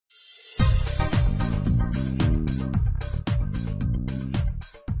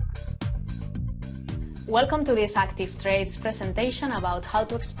Welcome to this ActivTrades presentation about how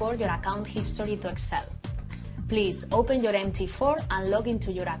to export your account history to Excel. Please open your MT4 and log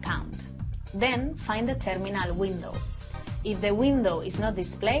into your account. Then find the terminal window. If the window is not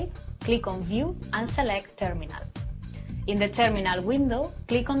displayed, click on View and select Terminal. In the terminal window,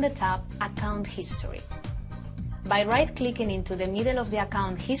 click on the tab Account History. By right-clicking into the middle of the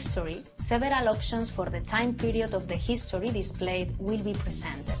account history, several options for the time period of the history displayed will be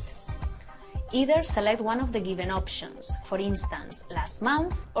presented. Either select one of the given options, for instance, last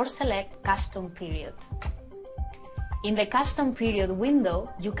month, or select Custom Period. In the Custom Period window,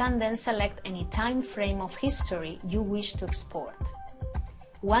 you can then select any time frame of history you wish to export.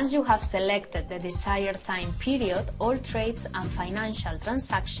 Once you have selected the desired time period, all trades and financial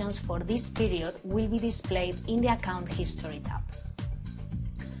transactions for this period will be displayed in the Account History tab.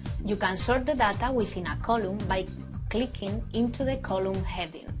 You can sort the data within a column by clicking into the column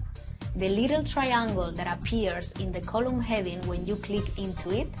heading. The little triangle that appears in the column heading when you click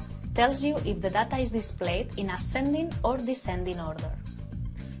into it tells you if the data is displayed in ascending or descending order.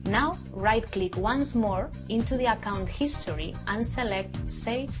 Now, right-click once more into the account history and select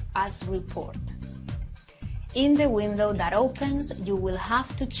Save as Report. In the window that opens, you will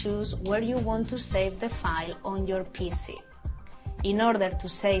have to choose where you want to save the file on your PC. In order to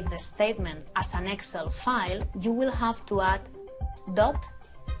save the statement as an Excel file, you will have to add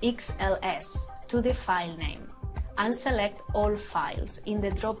 .xls to the file name and select All Files in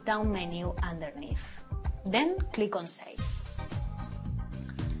the drop-down menu underneath. Then click on Save.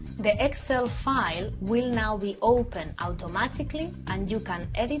 The Excel file will now be open automatically and you can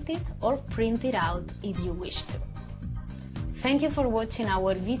edit it or print it out if you wish to. Thank you for watching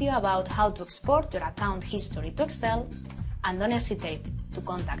our video about how to export your account history to Excel, and don't hesitate to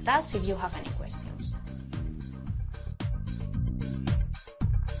contact us if you have any questions.